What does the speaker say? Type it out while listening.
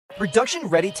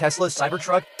Production-ready Tesla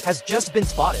Cybertruck has just been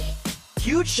spotted.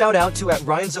 Huge shout out to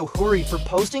 @Ryan Zohuri for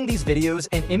posting these videos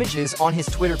and images on his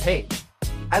Twitter page.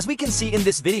 As we can see in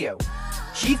this video,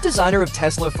 chief designer of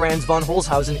Tesla Franz von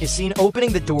Holzhausen is seen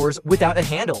opening the doors without a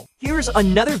handle. Here's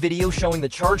another video showing the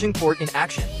charging port in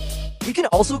action. We can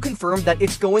also confirm that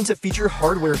it's going to feature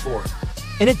hardware for.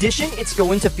 In addition, it's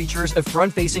going to feature a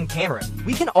front-facing camera.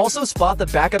 We can also spot the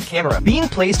backup camera being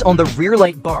placed on the rear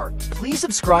light bar. Please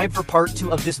subscribe for part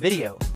 2 of this video.